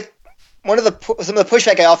of the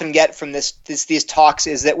pushback I often get from these talks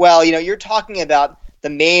is that, well, you're talking about the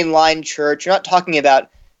mainline church. You're not talking about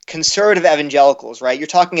conservative evangelicals, right? You're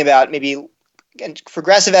talking about maybe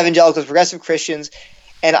progressive evangelicals, progressive Christians,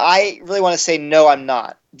 and I really want to say no, I'm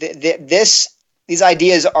not. These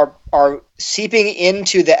ideas are seeping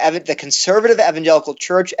into the conservative evangelical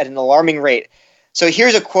church at an alarming rate. So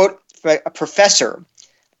here's a quote from a professor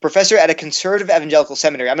at a conservative evangelical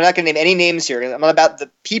seminary. I'm not going to name any names here. I'm not about the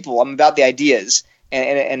people. I'm about the ideas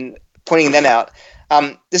and pointing them out.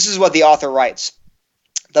 This is what the author writes.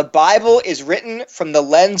 The Bible is written from the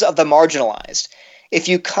lens of the marginalized. If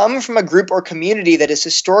you come from a group or community that is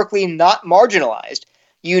historically not marginalized,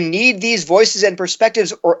 you need these voices and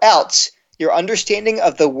perspectives, or else your understanding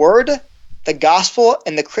of the Word, the Gospel,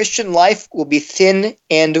 and the Christian life will be thin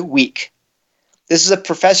and weak. This is a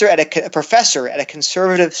professor at a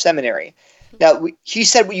conservative seminary. Now, he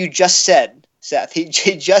said what you just said, Seth. He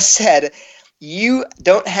just said you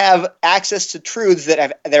don't have access to truths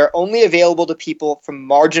that are only available to people from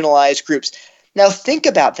marginalized groups. Now, think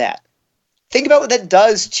about that. Think about what that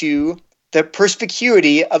does to the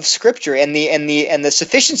perspicuity of Scripture and the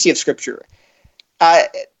sufficiency of Scripture.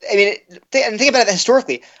 Think about it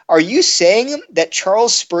historically. Are you saying that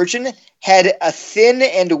Charles Spurgeon had a thin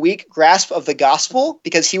and weak grasp of the gospel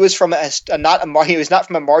because he was from not from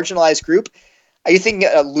a marginalized group? Are you thinking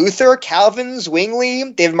Luther, Calvin,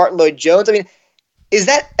 Zwingli, David Martin Lloyd Jones? I mean, is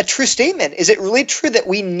that a true statement? Is it really true that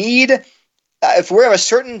we need, if we're of a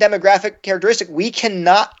certain demographic characteristic, we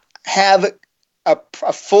cannot have a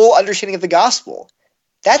full understanding of the gospel?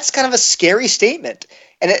 That's kind of a scary statement,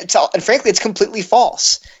 and frankly, it's completely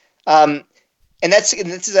false.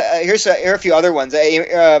 Here's a few other ones.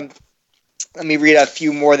 Let me read a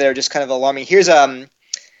few more that are just kind of alarming. Here's a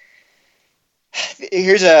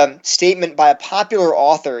statement by a popular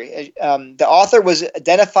author. The author was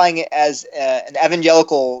identifying as an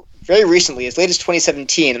evangelical very recently, as late as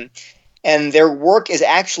 2017, and their work is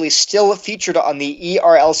actually still featured on the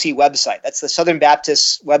ERLC website. That's the Southern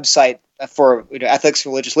Baptist website for ethics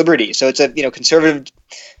and religious liberty. So it's a conservative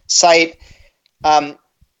site. But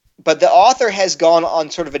the author has gone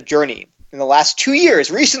on sort of a journey in the last 2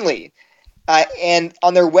 years, recently. And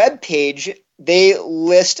on their webpage, they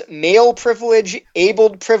list male privilege,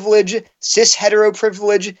 abled privilege, cis-hetero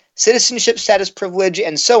privilege, citizenship status privilege,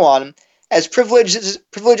 and so on, as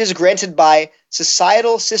privileges granted by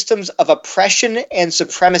societal systems of oppression and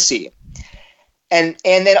supremacy. And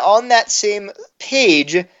then on that same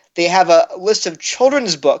page, they have a list of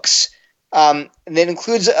children's books, and that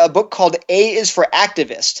includes a book called A is for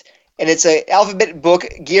Activist, and it's an alphabet book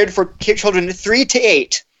geared for children 3 to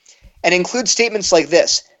 8, and includes statements like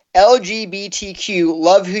this: LGBTQ,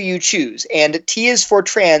 love who you choose, and T is for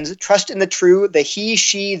trans, trust in the true, the he,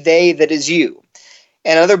 she, they that is you.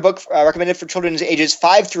 And another book recommended for children ages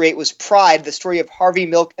 5 through 8 was Pride, the story of Harvey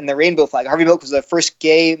Milk and the Rainbow Flag. Harvey Milk was the first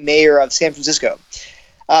gay mayor of San Francisco.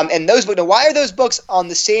 And those books, now why are those books on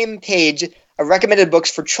the same page of recommended books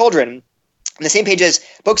for children, on the same page as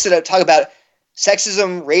books that talk about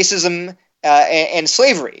sexism, racism, and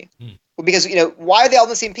slavery? Well, because, why are they all on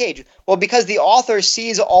the same page? Well, because the author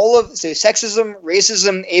sees all of sexism,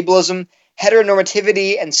 racism, ableism,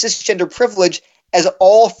 heteronormativity, and cisgender privilege as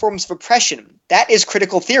all forms of oppression. That is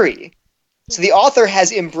critical theory. So the author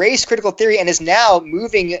has embraced critical theory and is now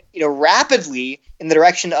moving, rapidly in the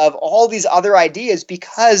direction of all these other ideas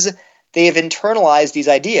because they have internalized these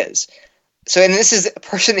ideas. So, and this is a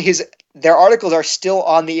person their articles are still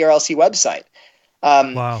on the ERLC website.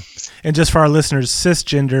 Wow. And just for our listeners,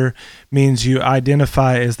 cisgender means you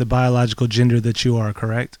identify as the biological gender that you are,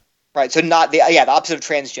 correct? Right. So not the opposite of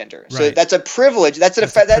transgender. Right. So that's a privilege. That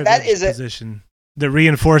is a position that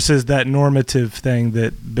reinforces that normative thing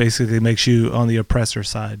that basically makes you on the oppressor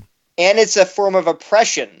side. And it's a form of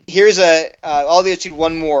oppression. Here's I'll do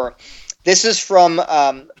one more. This is from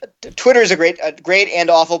Twitter is a great and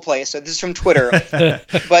awful place. So this is from Twitter.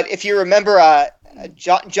 But if you remember,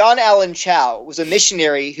 John Allen Chau was a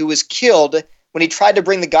missionary who was killed when he tried to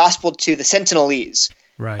bring the gospel to the Sentinelese.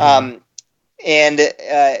 Right.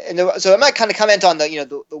 So I might kind of comment on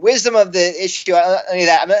the wisdom of the issue. Any of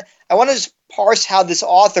that. I want to just parse how this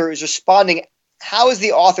author is responding. How is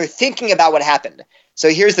the author thinking about what happened? So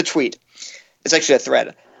here's the tweet. It's actually a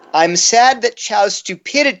thread. I'm sad that Chau's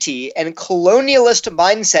stupidity and colonialist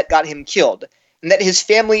mindset got him killed, and that his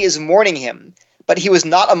family is mourning him, but he was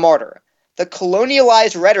not a martyr. The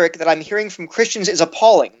colonialized rhetoric that I'm hearing from Christians is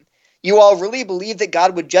appalling. You all really believe that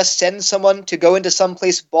God would just send someone to go into some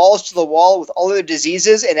place balls to the wall with all their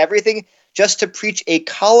diseases and everything just to preach a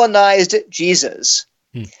colonized Jesus?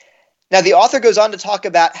 Now, the author goes on to talk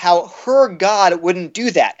about how her God wouldn't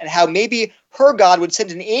do that and how maybe her God would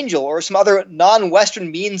send an angel or some other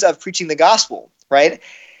non-Western means of preaching the gospel, right?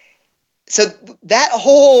 So that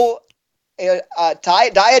whole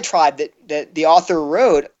diatribe that the author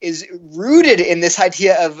wrote is rooted in this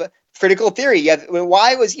idea of critical theory.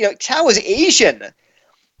 Chau was Asian,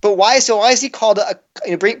 but why is he called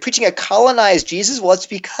preaching a colonized Jesus? Well, it's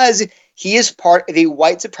because he is part of a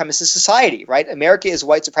white supremacist society, right? America is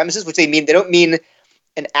white supremacist, which they don't mean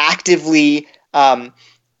an actively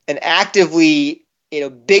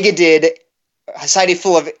bigoted society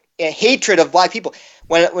full of hatred of black people.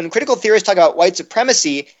 When critical theorists talk about white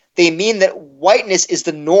supremacy, they mean that whiteness is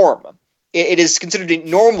the norm. It is considered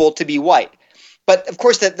normal to be white. But of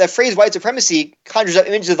course, the phrase white supremacy conjures up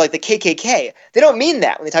images of like the KKK. They don't mean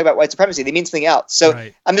that when they talk about white supremacy. They mean something else. So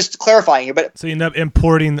right. I'm just clarifying here. But so you end up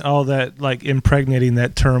importing all that, like impregnating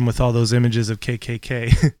that term with all those images of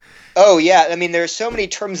KKK. Oh yeah, I mean there are so many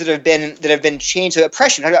terms that have been changed. So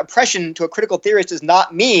oppression to a critical theorist does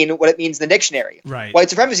not mean what it means in the dictionary. Right. White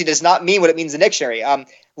supremacy does not mean what it means in the dictionary.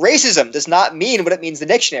 Racism does not mean what it means in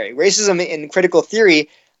the dictionary. Racism in critical theory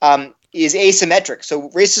is asymmetric. So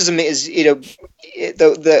racism is,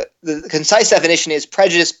 the concise definition is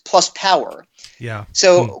prejudice plus power. Yeah.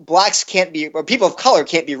 So blacks can't be, or people of color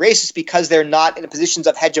can't be racist because they're not in positions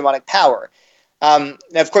of hegemonic power. Now,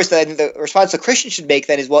 of course, the response the Christian should make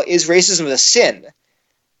then is, well, is racism a sin?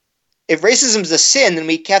 If racism is a sin, then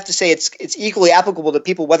we have to say it's equally applicable to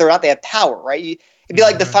people whether or not they have power, right? It'd be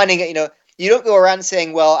like defining, you don't go around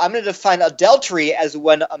saying, well, I'm going to define adultery as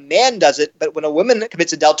when a man does it, but when a woman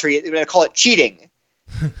commits adultery, we're going to call it cheating.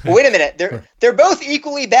 Well, wait a minute. They're both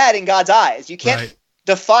equally bad in God's eyes. You can't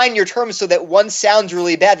define your terms so that one sounds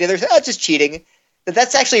really bad. The other says, it's just cheating.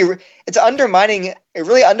 That's actually, it's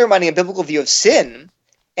really undermining a biblical view of sin.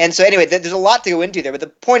 And so anyway, there's a lot to go into there. But the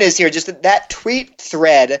point is here just that tweet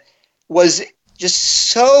thread was just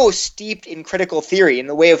so steeped in critical theory in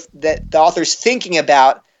the way of that the author's thinking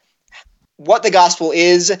about what the gospel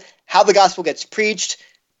is, how the gospel gets preached,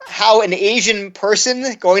 how an Asian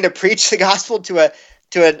person going to preach the gospel to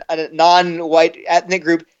a non-white ethnic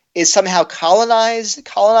group is somehow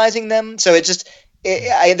colonizing them. So it's just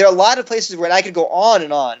there are a lot of places where I could go on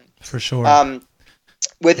and on. For sure. And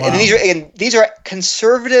these are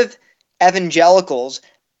conservative evangelicals.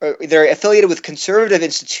 They're affiliated with conservative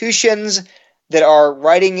institutions that are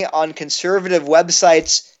writing on conservative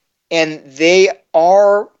websites, and they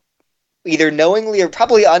are either knowingly or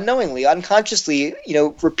probably unknowingly, unconsciously,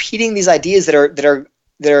 repeating these ideas that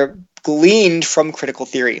are gleaned from critical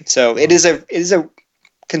theory. So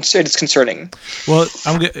it's concerning. Well,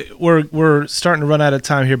 we're starting to run out of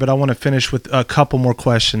time here, but I want to finish with a couple more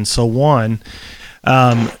questions. So one,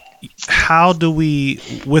 how do we,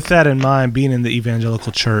 with that in mind, being in the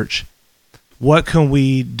evangelical church, what can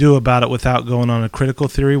we do about it without going on a critical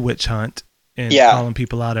theory witch hunt and calling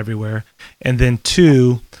people out everywhere? And then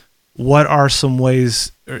two, what are some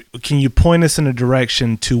ways, can you point us in a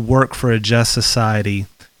direction to work for a just society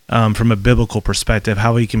from a biblical perspective,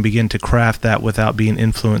 how we can begin to craft that without being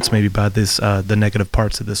influenced maybe by this the negative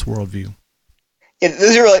parts of this worldview? Yeah,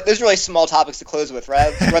 those are really small topics to close with,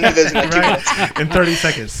 right? Let's run through those in like 2 minutes. In 30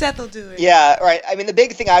 seconds. Seth will do it. Yeah, right. I mean, the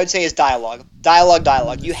big thing I would say is dialogue.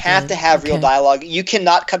 Dialogue. You have to have real dialogue. You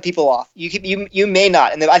cannot cut people off. You may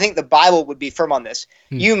not, and I think the Bible would be firm on this.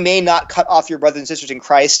 You may not cut off your brothers and sisters in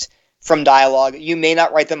Christ from dialogue. You may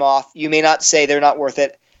not write them off. You may not say they're not worth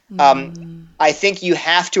it. I think you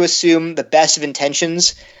have to assume the best of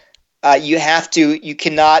intentions. You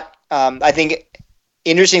cannot, I think,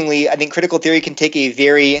 interestingly, I think critical theory can take a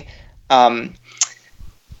very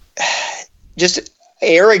just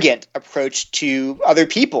arrogant approach to other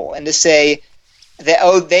people, and to say that,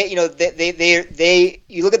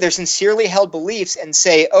 you look at their sincerely held beliefs and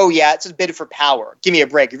say, oh yeah, it's a bid for power. Give me a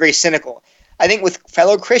break. You're very cynical. I think with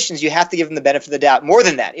fellow Christians, you have to give them the benefit of the doubt. More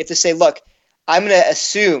than that, you have to say, look, I'm going to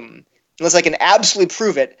assume, unless I can absolutely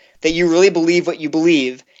prove it, that you really believe what you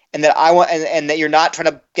believe, and that and that you're not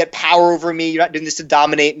trying to get power over me. You're not doing this to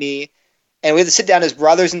dominate me. And we have to sit down as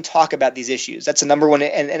brothers and talk about these issues. That's the number one.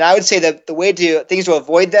 And I would say that the way to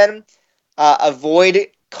avoid them, avoid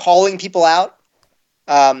calling people out,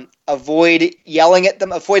 avoid yelling at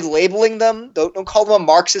them, avoid labeling them. Don't call them a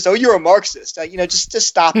Marxist. Oh, you're a Marxist. Just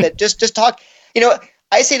stop it. Just talk.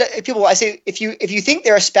 I say to people, if you think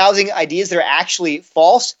they're espousing ideas that are actually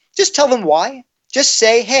false, just tell them why. Just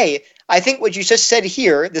say, hey, I think what you just said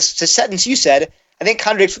here, this sentence you said, I think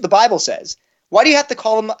contradicts what the Bible says. Why do you have to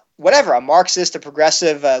call them whatever, a Marxist, a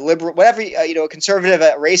progressive, a liberal, whatever, a conservative,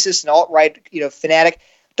 a racist, an alt-right, fanatic?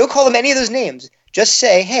 Don't call them any of those names. Just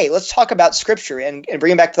say, hey, let's talk about Scripture and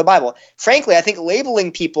bring it back to the Bible. Frankly, I think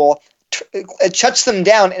labeling people it shuts them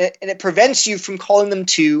down, and it prevents you from calling them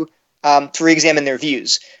to re-examine their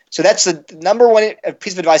views. So that's the number one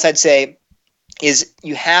piece of advice I'd say, is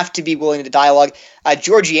you have to be willing to dialogue.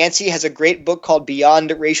 George Yancey has a great book called Beyond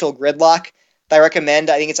Racial Gridlock that I recommend.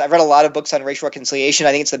 I've read a lot of books on racial reconciliation.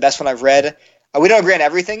 I think it's the best one I've read. We don't agree on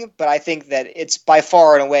everything, but I think that it's by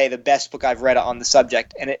far and away the best book I've read on the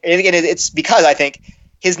subject. And it's because I think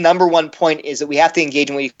his number one point is that we have to engage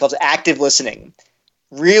in what he calls active listening,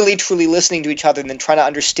 really truly listening to each other and then trying to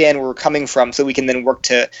understand where we're coming from so we can then work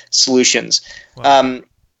to solutions. Wow.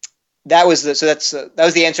 That was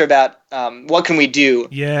the answer about what can we do.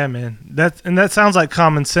 Yeah, man. That sounds like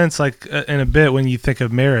common sense, like in a bit when you think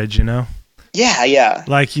of marriage, Yeah.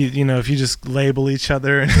 Like if you just label each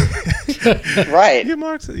other, right? You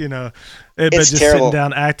Marx, but just terrible. Sitting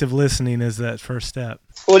down, active listening is that first step.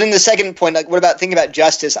 Well, then the second point, like, what about thinking about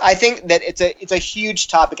justice? I think that it's a huge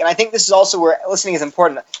topic, and I think this is also where listening is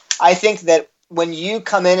important. I think that when you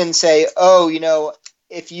come in and say, oh,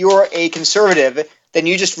 if you're a conservative, then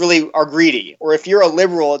you just really are greedy. Or if you're a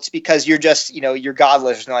liberal, it's because you're just, you're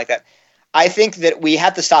godless or something like that. I think that we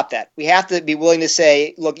have to stop that. We have to be willing to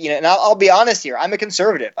say, look, and I'll be honest here. I'm a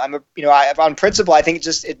conservative. On principle, I think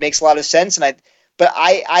it makes a lot of sense. But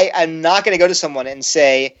I'm not going to go to someone and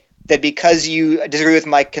say that because you disagree with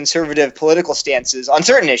my conservative political stances on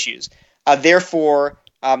certain issues, therefore,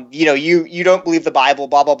 you don't believe the Bible,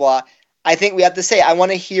 blah, blah, blah. I think we have to say, I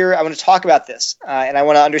want to talk about this, and I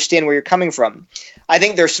want to understand where you're coming from. I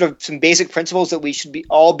think there's sort of some basic principles that we should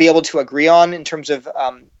all be able to agree on in terms of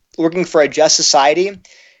working for a just society, and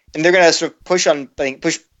they're going to sort of push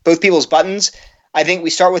both people's buttons. I think we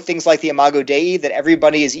start with things like the Imago Dei, that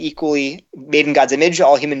everybody is equally made in God's image.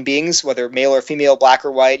 All human beings, whether male or female, black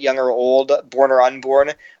or white, young or old, born or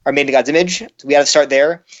unborn, are made in God's image. So we have to start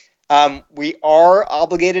there. We are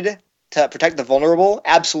obligated to protect the vulnerable,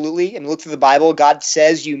 absolutely. And look through the Bible. God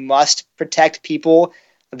says you must protect people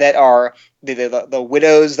that are the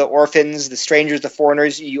widows, the orphans, the strangers, the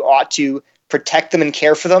foreigners. You ought to protect them and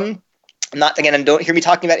care for them. And don't hear me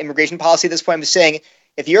talking about immigration policy at this point. I'm just saying,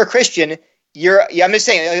 if you're a Christian, I'm just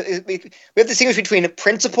saying, we have to distinguish between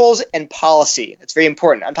principles and policy. That's very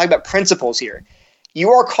important. I'm talking about principles here. You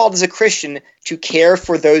are called as a Christian to care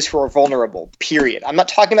for those who are vulnerable, period. I'm not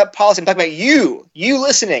talking about policy. I'm talking about you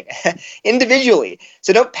listening individually.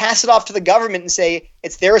 So don't pass it off to the government and say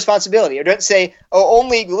it's their responsibility. Or don't say,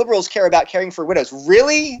 only liberals care about caring for widows.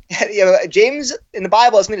 Really? James in the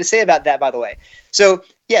Bible has something to say about that, by the way. So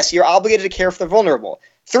yes, you're obligated to care for the vulnerable.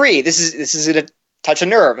 3, this is a touch a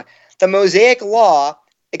nerve. The Mosaic Law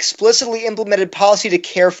explicitly implemented policy to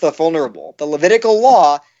care for the vulnerable. The Levitical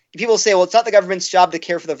Law, people say, well, it's not the government's job to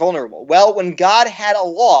care for the vulnerable. Well, when God had a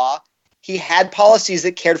law, he had policies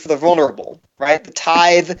that cared for the vulnerable, right? The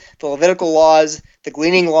tithe, the Levitical laws, the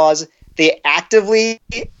gleaning laws, they actively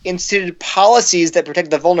instituted policies that protect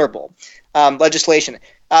the vulnerable, legislation.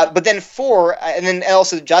 But then 4, and then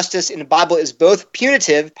also justice in the Bible is both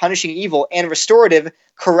punitive, punishing evil, and restorative,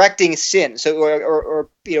 correcting sin. So, or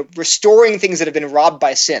restoring things that have been robbed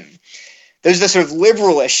by sin. Those are the sort of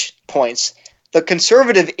liberal-ish points. The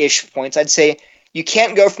conservative-ish points, I'd say, you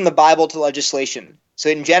can't go from the Bible to legislation. So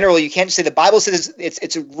in general, you can't say the Bible says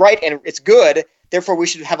it's right and it's good, therefore we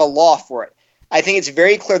should have a law for it. I think it's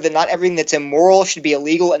very clear that not everything that's immoral should be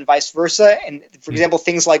illegal and vice versa. And for example,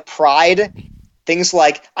 things like pride, things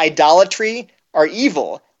like idolatry are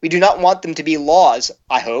evil. We do not want them to be laws,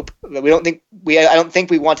 I hope. I don't think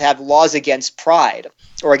we want to have laws against pride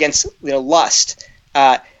or against lust.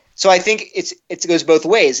 So I think it goes both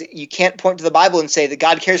ways. You can't point to the Bible and say that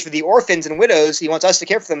God cares for the orphans and widows. He wants us to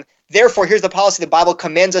care for them. Therefore, here's the policy the Bible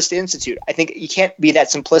commands us to institute. I think you can't be that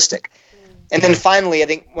simplistic. And then finally, I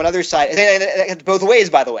think one other side, it's both ways,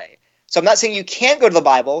 by the way. So I'm not saying you can't go to the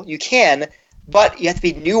Bible. You can, but you have to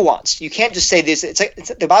be nuanced. You can't just say this.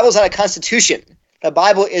 The Bible is not a constitution. The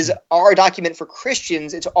Bible is our document for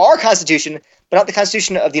Christians. It's our constitution, but not the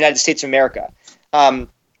Constitution of the United States of America. I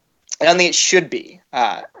don't think it should be.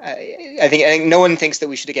 I think no one thinks that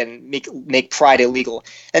we should, again, make pride illegal.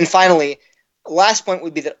 And finally, last point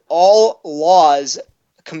would be that all laws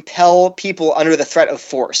compel people under the threat of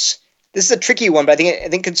force. This is a tricky one, but I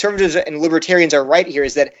think conservatives and libertarians are right here,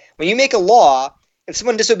 is that when you make a law, if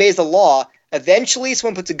someone disobeys the law, eventually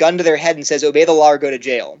someone puts a gun to their head and says, obey the law or go to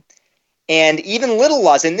jail. And even little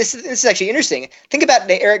laws, and this is actually interesting. Think about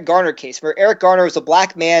the Eric Garner case, where Eric Garner was a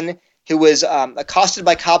black man who was accosted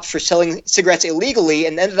by cops for selling cigarettes illegally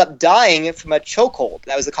and ended up dying from a chokehold.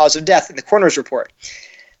 That was the cause of death in the coroner's report.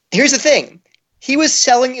 Here's the thing. He was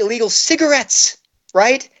selling illegal cigarettes,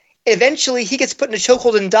 right? Eventually, he gets put in a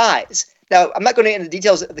chokehold and dies. Now, I'm not going into the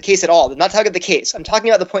details of the case at all. I'm not talking about the case. I'm talking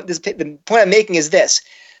about the point. The point I'm making is this.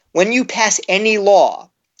 When you pass any law,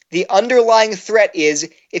 the underlying threat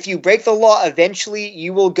is if you break the law, eventually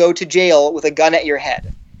you will go to jail with a gun at your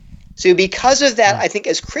head. So because of that, I think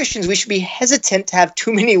as Christians, we should be hesitant to have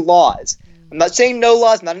too many laws. I'm not saying no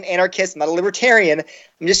laws. I'm not an anarchist. I'm not a libertarian.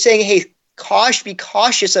 I'm just saying, hey, be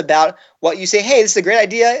cautious about what you say. Hey, this is a great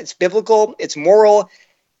idea. It's biblical. It's moral.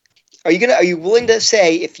 Are you willing to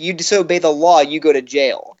say if you disobey the law, you go to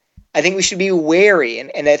jail? I think we should be wary,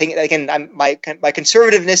 and I think, again, my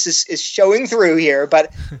conservativeness is showing through here,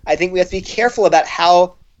 but I think we have to be careful about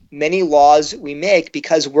how many laws we make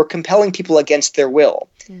because we're compelling people against their will.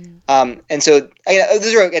 And so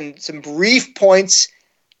those are, again, some brief points,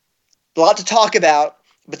 a lot to talk about,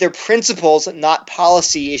 but they're principles, not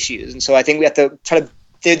policy issues. And so I think we have to try to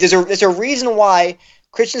 – there's a reason why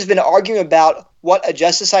Christians have been arguing about what a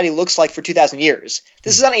just society looks like for 2,000 years.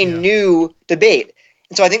 This is not a new debate.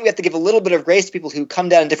 And so I think we have to give a little bit of grace to people who come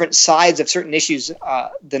down on different sides of certain issues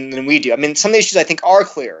than we do. I mean, some issues I think are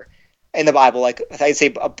clear. in the Bible, like I'd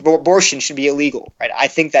say abortion should be illegal, right? I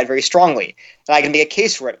think that very strongly, and I can make a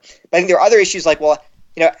case for it. But I think there are other issues like, well,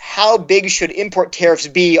 how big should import tariffs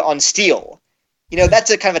be on steel? That's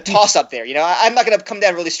a kind of a toss-up there. I'm not going to come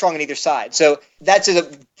down really strong on either side. So that's a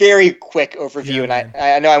very quick overview, and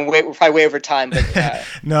I know we're probably way over time. But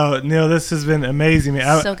no, Neil, this has been amazing.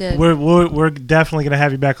 So good. We're definitely going to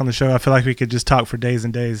have you back on the show. I feel like we could just talk for days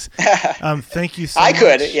and days. Thank you so much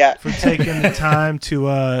for taking the time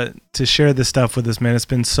to share this stuff with us, man. It's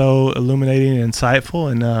been so illuminating and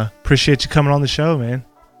insightful, and appreciate you coming on the show, man.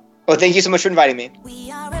 Well, thank you so much for inviting me.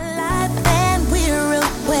 We are